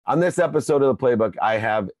On this episode of The Playbook, I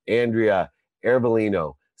have Andrea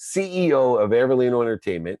Iervolino, CEO of Iervolino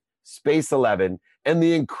Entertainment, Space 11, and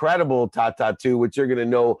the incredible TaTaTu, which you're going to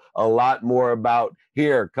know a lot more about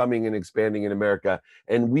here, coming and expanding in America.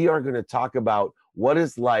 And we are going to talk about what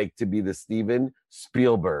it's like to be the Steven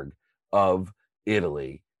Spielberg of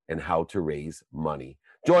Italy and how to raise money.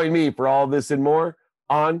 Join me for all this and more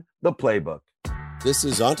on The Playbook. This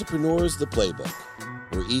is Entrepreneurs The Playbook,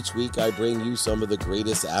 where each week I bring you some of the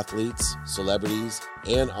greatest athletes, celebrities,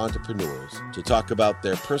 and entrepreneurs to talk about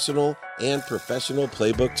their personal and professional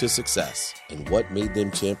playbook to success and what made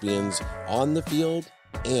them champions on the field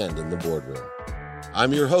and in the boardroom.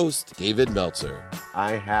 I'm your host, David Meltzer.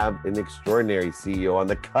 I have an extraordinary CEO on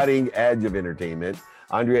the cutting edge of entertainment,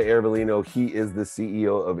 Andrea Iervolino. He is the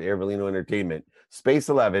CEO of Iervolino Entertainment, Space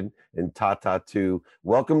 11, and TaTaTu.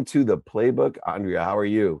 Welcome to The Playbook. Andrea, how are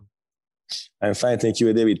you? I'm fine, thank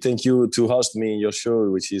you, David. Thank you to host me in your show,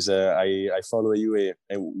 which is, I follow you,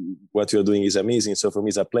 and what you're doing is amazing. So for me,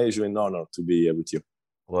 it's a pleasure and honor to be here with you.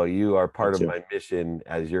 Well, you are part of my mission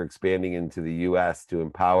as you're expanding into the U.S. to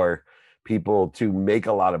empower people to make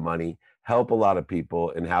a lot of money, help a lot of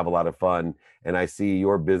people, and have a lot of fun. And I see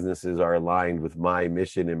your businesses are aligned with my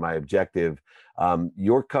mission and my objective.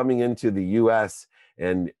 You're coming into the U.S.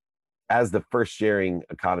 and as the first sharing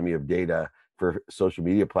economy of data for social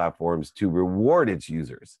media platforms to reward its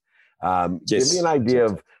users. Give me an idea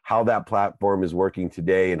of how that platform is working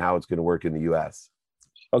today and how it's going to work in the U.S.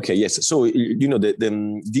 Okay, yes. So, you know, this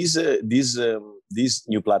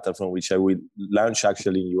new platform, which I will launch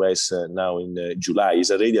actually in US now in July,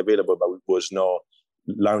 is already available, but it was not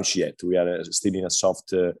launched yet. We are still in a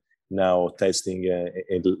soft now testing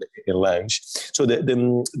and launch. So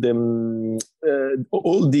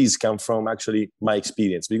all these come from actually my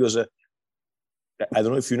experience, because I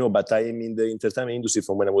don't know if you know, but I am in the entertainment industry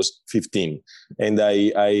from when I was 15, and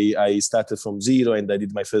I started from zero, and I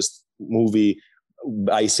did my first movie.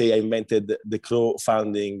 I say I invented the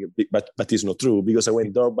crowdfunding, but it's not true, because I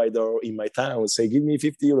went door by door in my town, say, give me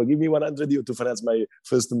 50 euro, give me 100 euro to finance my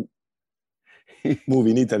first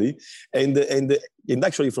movie in Italy. And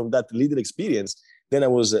actually from that little experience, then I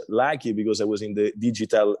was lucky because I was in the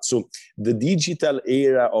digital. So the digital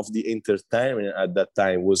era of the entertainment at that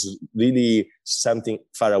time was really something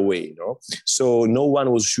far away, you know? So no one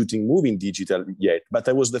was shooting movie in digital yet, but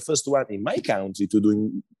I was the first one in my country to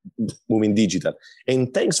do movie in digital.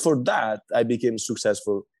 And thanks for that, I became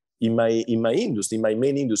successful in my industry, in my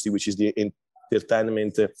main industry, which is the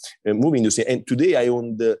entertainment movie industry. And today I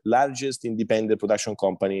own the largest independent production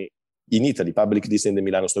company in Italy, publicly listed in the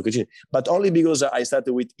Milano Stock Exchange, but only because I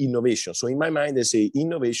started with innovation. So in my mind, I say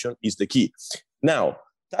innovation is the key. Now,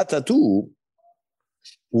 TaTaTu,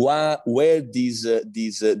 where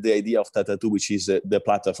the idea of TaTaTu, which is the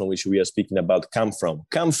platform which we are speaking about, come from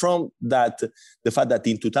that the fact that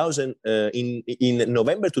in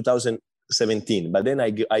November 2017, but then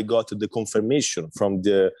I got the confirmation from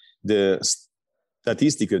the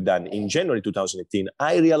statistics done in January 2018.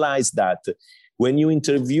 I realized that when you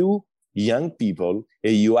interview young people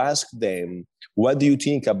and you ask them, what do you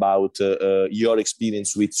think about your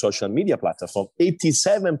experience with social media platform?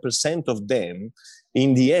 87% of them,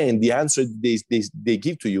 in the end, the answer they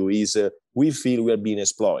give to you is, we feel we are being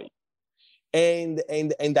exploited. And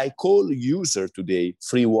I call user today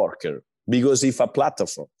free worker, because if a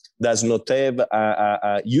platform does not have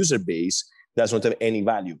a user base, does not have any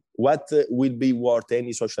value, what will be worth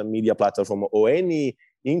any social media platform or any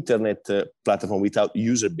internet platform without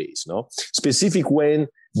user base, no? Specific when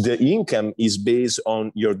the income is based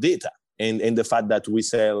on your data and the fact that we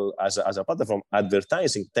sell as a platform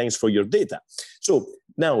advertising thanks for your data. So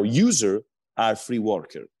now users are free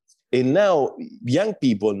worker. And now young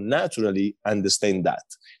people naturally understand that.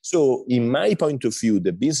 So in my point of view,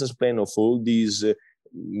 the business plan of all these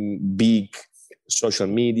big social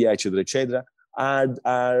media, etc.,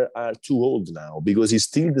 are too old now, because it's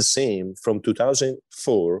still the same from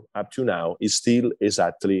 2004 up to now. It's still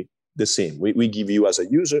exactly the same. We give you as a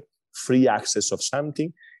user free access of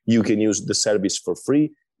something. You can use the service for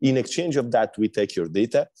free. In exchange of that, we take your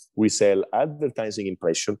data, we sell advertising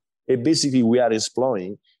impression, and basically we are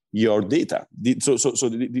exploiting your data. So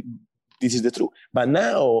this is the truth. But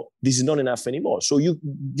now this is not enough anymore. So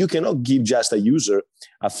you cannot give just a user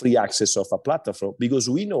a free access of a platform, because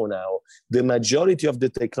we know now the majority of the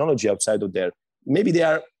technology outside of there, maybe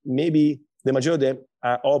the majority of them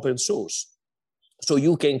are open source. So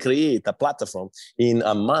you can create a platform in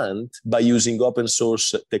a month by using open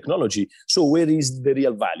source technology. So where is the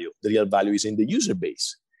real value? The real value is in the user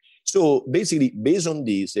base. So basically, based on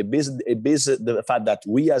this, based the fact that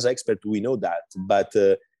we as experts, we know that, but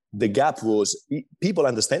the gap was, people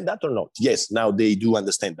understand that or not? Yes, now they do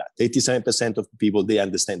understand that. 87% of people, they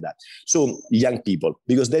understand that. So young people,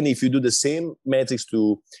 because then if you do the same metrics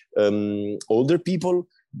to older people,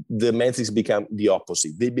 the metrics become the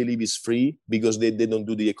opposite. They believe it's free because they don't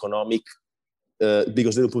do the economic,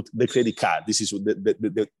 because they don't put the credit card. This is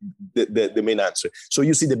the main answer. So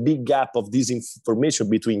you see the big gap of this information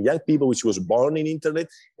between young people, which was born in internet,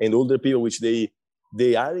 and older people, which they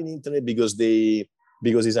are in internet because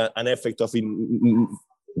it's an effect of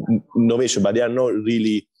innovation, but they are not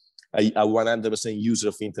really a 100% user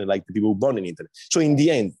of internet like the people born in internet. So in the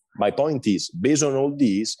end, my point is, based on all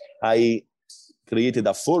these, I created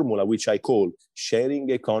a formula which I call sharing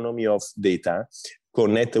economy of data,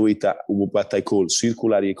 connected with what I call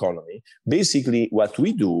circular economy. Basically, what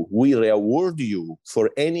we do, we reward you for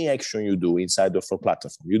any action you do inside of our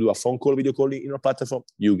platform. You do a phone call, video call in our platform,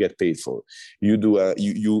 you get paid for. You do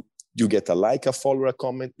you get a like, a follow, a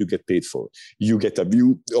comment, you get paid for. You get a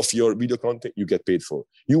view of your video content, you get paid for.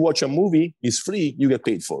 You watch a movie, it's free, you get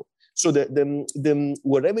paid for. So the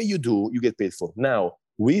whatever you do, you get paid for. Now,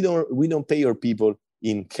 we don't pay our people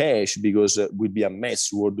in cash because it would be a mess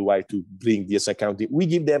worldwide to bring this accounting. We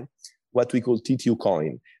give them what we call TaTaTu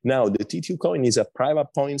coin. Now, the TaTaTu coin is a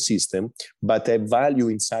private point system, but a value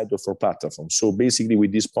inside of our platform. So basically,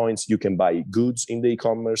 with these points, you can buy goods in the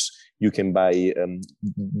e-commerce. You can buy,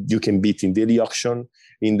 you can bid in daily auction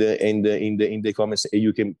in the e-commerce. And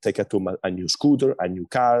you can take a new scooter, a new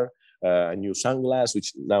car, a new sunglass,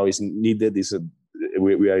 which now is needed.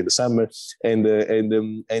 We are in the summer,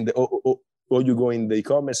 or you go in the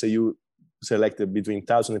e-commerce and you select between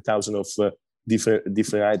 1,000 and 1,000 of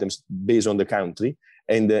different items based on the country,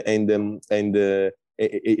 and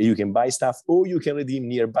you can buy stuff, or you can redeem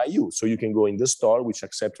nearby you. So you can go in the store, which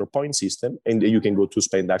accepts your point system, and you can go to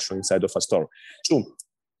spend action inside of a store. So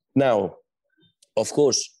now, of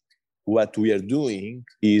course, what we are doing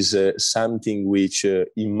is something which,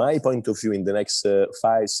 in my point of view, in the next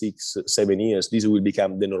 5, 6, 7 years, this will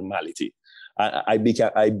become the normality. I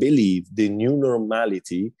believe the new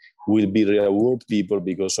normality will be reward people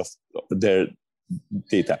because of their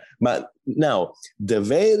data. But now, the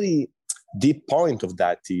very deep point of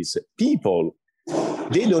that is people,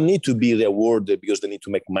 they don't need to be rewarded because they need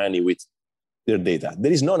to make money with their data.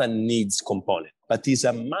 There is not a needs component, but it's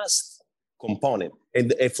a must component.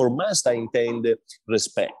 And for must, I intend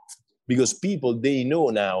respect. Because people, they know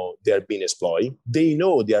now they are being exploited. They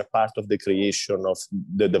know they are part of the creation of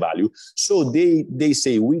the value. So they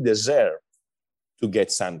say, we deserve to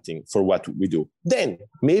get something for what we do. Then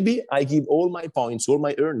maybe I give all my points, all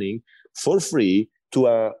my earning for free to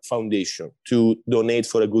a foundation to donate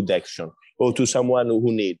for a good action, or to someone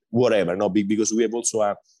who need whatever. No, because we have also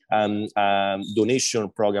a donation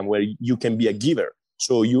program where you can be a giver.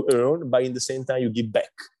 So you earn, but in the same time, you give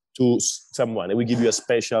back to someone, and we give you a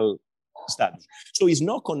special status. So it's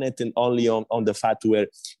not connected only on the fact where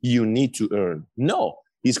you need to earn. No,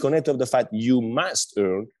 it's connected to the fact you must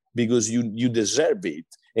earn because you deserve it.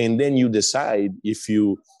 And then you decide if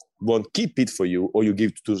you want to keep it for you or you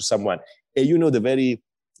give it to someone. And you know, the very,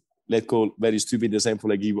 let's call very stupid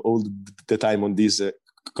example I give all the time on this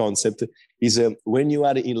concept is when you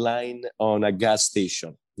are in line on a gas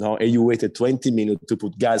station, no, and you waited 20 minutes to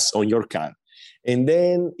put gas on your car. And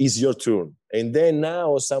then it's your turn. And then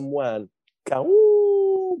now someone come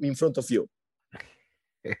in front of you.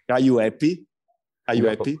 Are you happy? Are you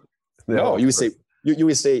happy? No, you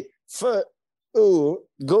will say,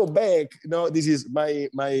 go back. No, this is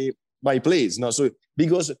my place. No, so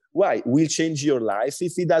because why? Will change your life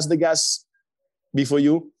if he does the gas before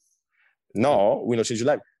you? No, will not change your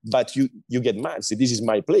life. But you get mad. Say, this is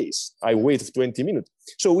my place. I wait 20 minutes.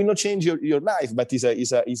 So will not change your life, but is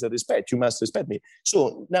a respect. You must respect me.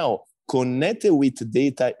 So now, connected with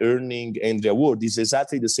data, earning, and reward is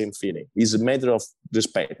exactly the same feeling. It's a matter of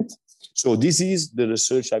respect. So this is the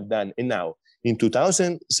research I've done. And now, in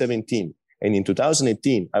 2017 and in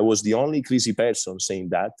 2018, I was the only crazy person saying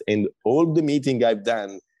that. And all the meeting I've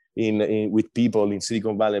done with people in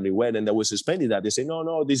Silicon Valley everywhere, and I was explaining that, they say,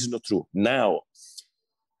 no, this is not true. Now,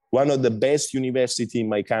 one of the best universities in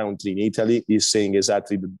my country, in Italy, is saying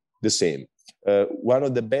exactly the same. One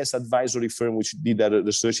of the best advisory firms which did that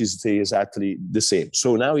research is saying exactly the same.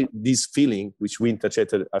 So now this feeling, which we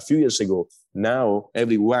interchatted a few years ago, now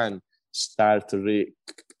everyone start to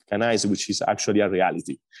recognize, which is actually a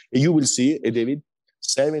reality. And you will see, David,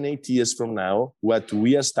 7, 8 years from now, what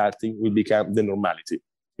we are starting will become the normality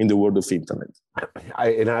in the world of internet.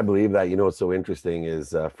 I believe that, what's so interesting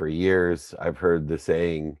is for years, I've heard the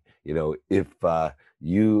saying, if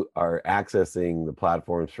you are accessing the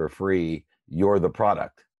platforms for free, you're the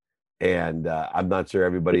product. and I'm not sure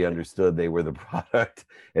everybody understood they were the product.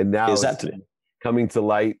 And now exactly. It's coming to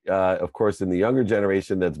light, of course, in the younger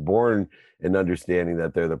generation that's born in understanding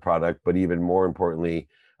that they're the product, but even more importantly,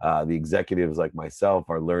 the executives like myself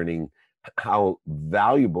are learning how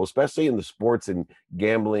valuable, especially in the sports and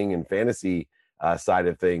gambling and fantasy side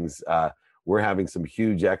of things, we're having some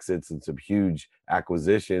huge exits and some huge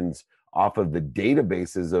acquisitions off of the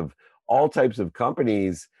databases of all types of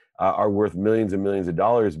companies are worth millions and millions of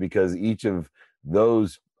dollars, because each of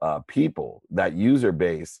those people, that user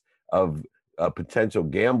base of a potential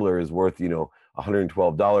gambler, is worth,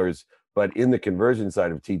 $112. But in the conversion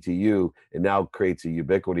side of TaTaTu, it now creates a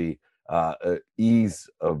ubiquity, ease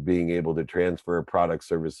of being able to transfer product,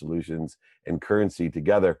 service, solutions, and currency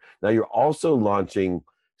together. Now you're also launching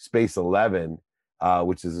Space 11,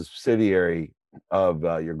 which is a subsidiary of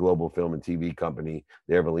your global film and TV company,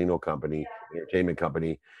 the Iervolino company, entertainment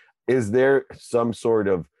company. Is there some sort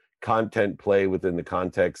of content play within the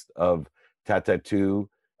context of TaTaTu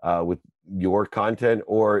with your content,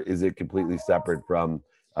 or is it completely separate from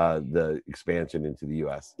the expansion into the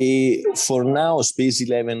US? For now, Space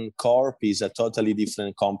 11 Corp is a totally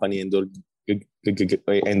different company and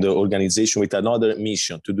the organization with another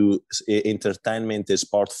mission to do entertainment and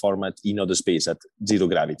sport format in outer space at zero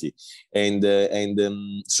gravity,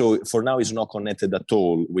 so for now it's not connected at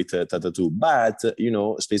all with TaTaTu, but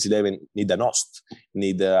Space 11 need an host,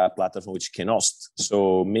 need a platform which can host,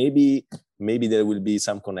 so maybe there will be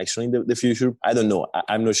some connection in the future. I don't know.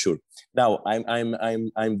 I'm not sure. Now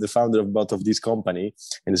I'm the founder of both of this company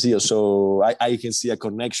and the CEO, so I can see a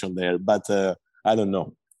connection there, but I don't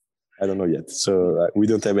know. I don't know yet. So we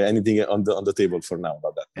don't have anything on the table for now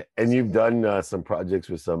about that. And you've done some projects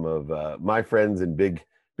with some of my friends and big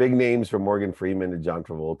names, from Morgan Freeman to John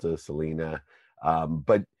Travolta, Selena.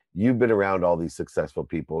 But you've been around all these successful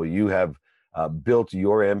people. You have built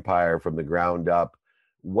your empire from the ground up.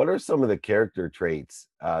 What are some of the character traits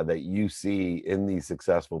that you see in these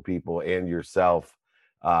successful people and yourself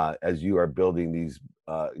as you are building these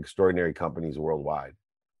extraordinary companies worldwide?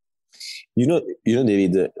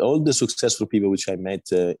 David, all the successful people which I met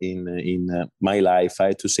in my life, I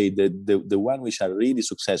have to say that the one which are really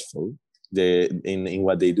successful in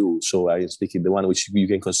what they do. So I am speaking the one which you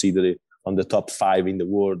can consider on the top 5 in the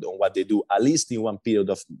world on what they do, at least in one period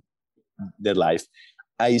of their life.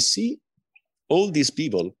 I see all these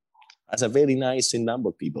people as a very nice and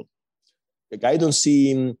humble people. Like, I don't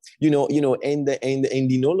see, and in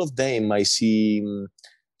all of them I see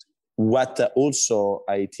what also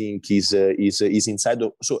I think is inside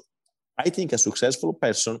of. So I think a successful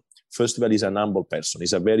person, first of all, is an humble person.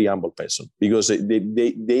 Is a very humble person, because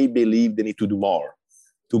they believe they need to do more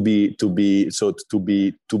to be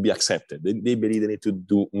accepted. They believe they need to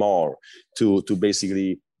do more to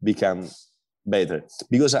basically become better,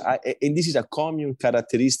 because and this is a common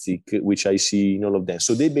characteristic which I see in all of them.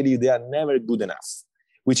 So they believe they are never good enough,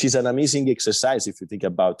 which is an amazing exercise if you think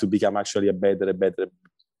about to become actually a better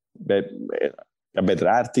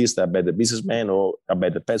artist, a better businessman, or a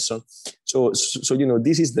better person. So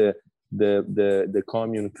this is the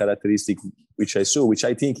common characteristic which I saw, which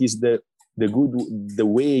I think is the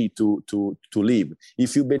way to live.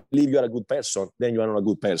 If you believe you are a good person, then you are not a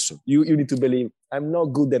good person. You need to believe I'm not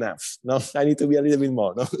good enough. No, I need to be a little bit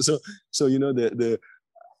more. No, so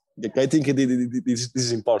I think this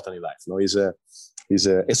is important in life. No,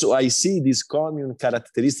 so I see this common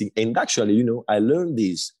characteristic, and actually, I learned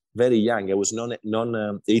this very young. I was not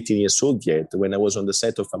 18 years old yet when I was on the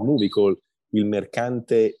set of a movie called Il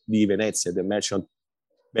Mercante di Venezia, The Merchant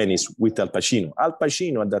Venice, with Al Pacino. Al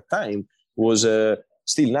Pacino at that time was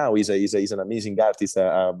still now is an amazing artist,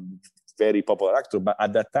 a very popular actor, but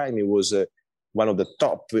at that time he was one of the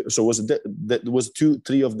top. So there was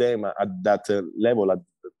 2-3 of them at that level at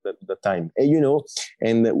the time,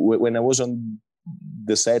 and when I was on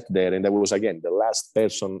the set there, and I was again the last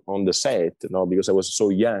person on the set, because I was so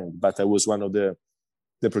young, but I was one of the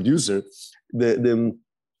producer. The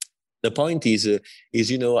point is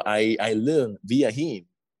I learned via him.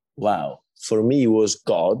 Wow, for me it was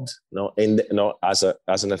God, and as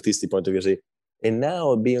an artistic point of view, and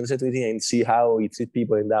now being on set with him and see how he treats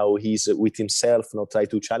people and how he's with himself, try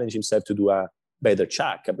to challenge himself to do a better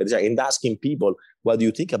check, and asking people, what do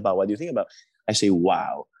you think about? I say,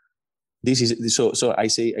 wow. This is so. I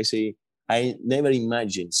say. I never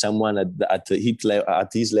imagined someone at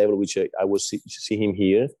this level, which I was see him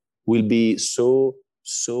here, will be so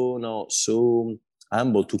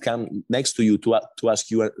humble to come next to you to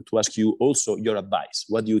ask you also your advice.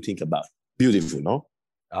 What do you think about? Beautiful, no?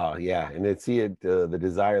 Oh yeah, and it's the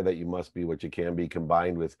desire that you must be what you can be,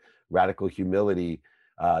 combined with radical humility.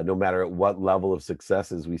 no matter at what level of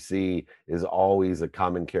successes we see, is always a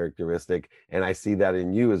common characteristic. And I see that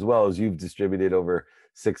in you as well, as you've distributed over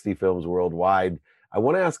 60 films worldwide. I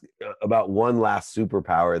want to ask about one last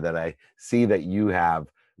superpower that I see that you have,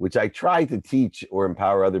 which I try to teach or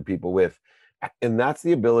empower other people with, and that's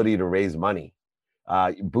the ability to raise money.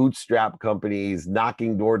 Bootstrap companies,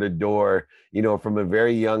 knocking door to door, from a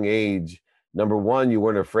very young age. Number one, you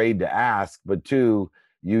weren't afraid to ask, but two,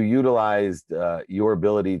 you utilized your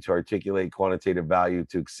ability to articulate quantitative value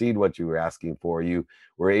to exceed what you were asking for. You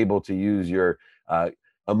were able to use your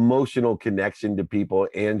emotional connection to people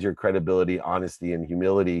and your credibility, honesty, and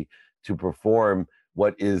humility to perform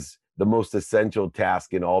what is the most essential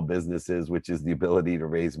task in all businesses, which is the ability to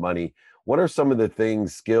raise money. What are some of the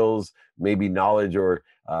things, skills, maybe knowledge, or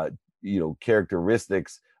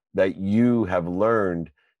characteristics that you have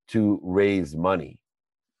learned to raise money?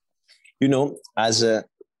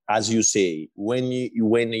 As you say, when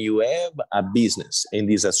you have a business and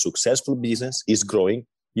it's a successful business, is growing,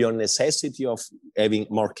 your necessity of having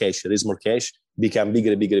more cash, raise more cash, become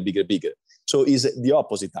bigger. So it's the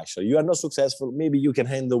opposite, actually. You are not successful, maybe you can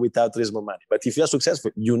handle without raise more money. But if you are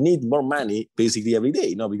successful, you need more money basically every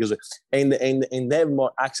day, because and have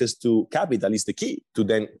more access to capital is the key to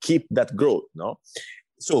then keep that growth.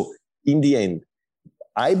 So in the end,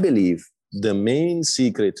 I believe the main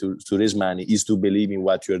secret to raise money is to believe in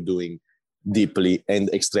what you're doing deeply and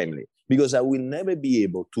extremely. Because I will never be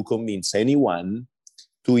able to convince anyone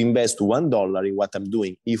to invest $1 in what I'm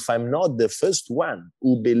doing if I'm not the first one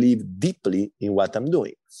who believe deeply in what I'm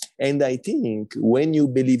doing. And I think when you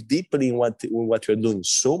believe deeply in what you're doing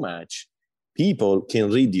so much, people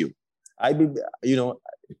can read you. I believe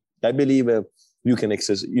you can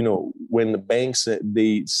access, when the banks,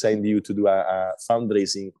 they send you to do a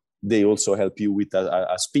fundraising, they also help you with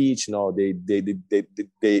a speech. They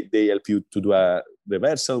help you to do a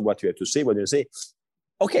reversal, what you have to say, what you say.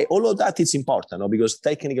 Okay, all of that is important, because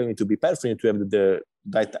technically you need to be perfect to have the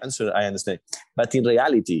right answer, I understand. But in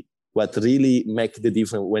reality, what really makes the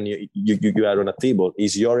difference when you are on a table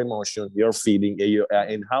is your emotion, your feeling,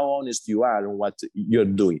 and how honest you are on what you're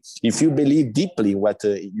doing. If you believe deeply in what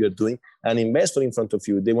you're doing, an investor in front of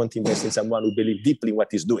you, they want to invest in someone who believes deeply in what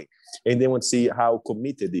he's doing. And they want to see how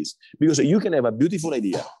committed he is. Because you can have a beautiful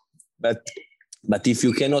idea, but if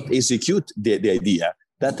you cannot execute the idea,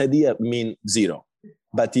 that idea means zero.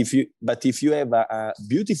 But if you have a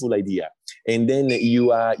beautiful idea, and then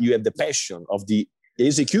you have the passion of the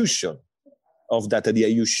execution of that idea,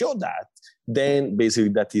 you show that, then basically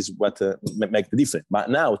that is what makes the difference. But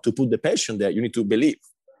now to put the passion there, you need to believe.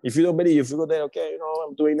 If you don't believe, if you go there, okay,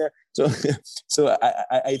 I'm doing that. So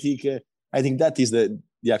I think that is the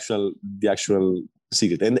actual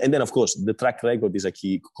secret. And then of course the track record is a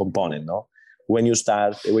key component. When you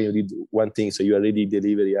start, when you did one thing, so you already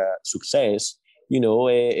deliver a success.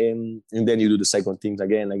 And then you do the second things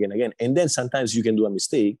again. And then sometimes you can do a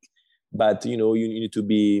mistake, but, you need to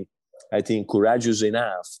be, I think, courageous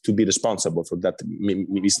enough to be responsible for that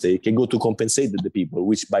mistake and go to compensate the people,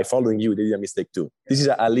 which by following you, they did a mistake too. This is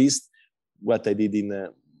at least what I did in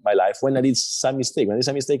my life. When I did some mistake, I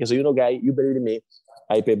said, guy, you believe in me,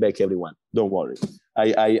 I pay back everyone. Don't worry.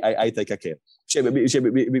 I take care.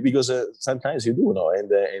 Because sometimes you do,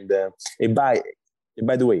 and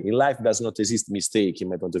by the way, in life does not exist mistake in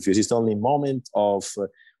my point of view. It's only moment of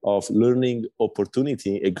learning,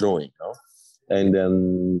 opportunity, and growing.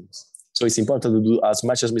 And so it's important to do as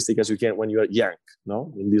much as mistake as you can when you are young.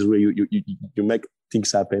 In this way, you make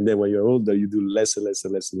things happen. And then when you're older, you do less and less.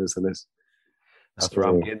 That's where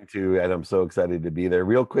I'm getting to, and I'm so excited to be there.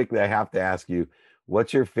 Real quickly, I have to ask you,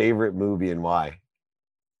 what's your favorite movie and why?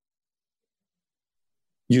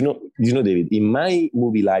 David, in my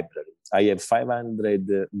movie library, I have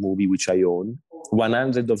 500 movies which I own.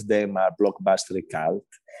 100 of them are blockbuster and cult.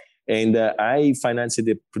 And I financed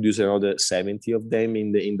the producer another 70 of them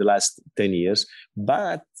in the last 10 years.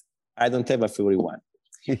 But I don't have a favorite one.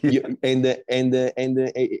 You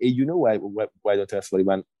know why I don't have a favorite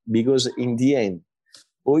one? Because in the end,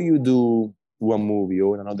 all you do one movie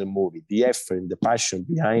or another movie, the effort, the passion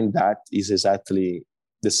behind that is exactly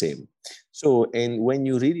the same. So, and when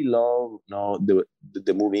you really love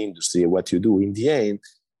the movie industry, what you do, in the end,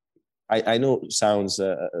 I know sounds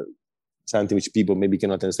something which people maybe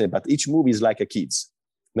cannot understand, but each movie is like a kid's.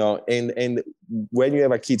 And when you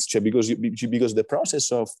have a kid's, because the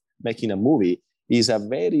process of making a movie is a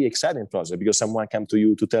very exciting process, because someone comes to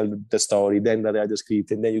you to tell the story, then they write the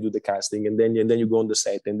script, and then you do the casting, and then you go on the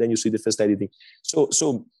set, and then you see the first editing. So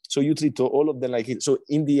you treat all of them like it. So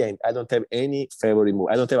in the end, I don't have any favorite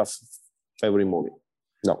movie. I don't have a favorite movie.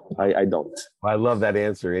 No, I don't. Well, I love that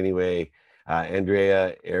answer anyway.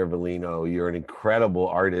 Andrea Iervolino, you're an incredible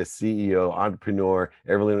artist, CEO, entrepreneur,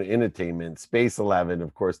 Iervolino Entertainment, Space 11,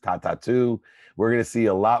 of course, TaTaTu. We're going to see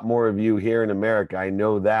a lot more of you here in America. I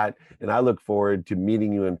know that. And I look forward to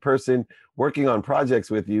meeting you in person, working on projects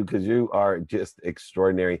with you, because you are just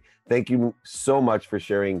extraordinary. Thank you so much for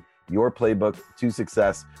sharing your playbook to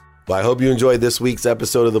success. Well, I hope you enjoyed this week's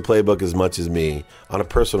episode of The Playbook as much as me. On a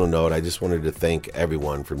personal note, I just wanted to thank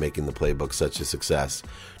everyone for making The Playbook such a success.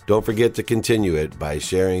 Don't forget to continue it by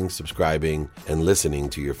sharing, subscribing, and listening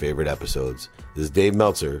to your favorite episodes. This is Dave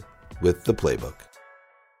Meltzer with The Playbook.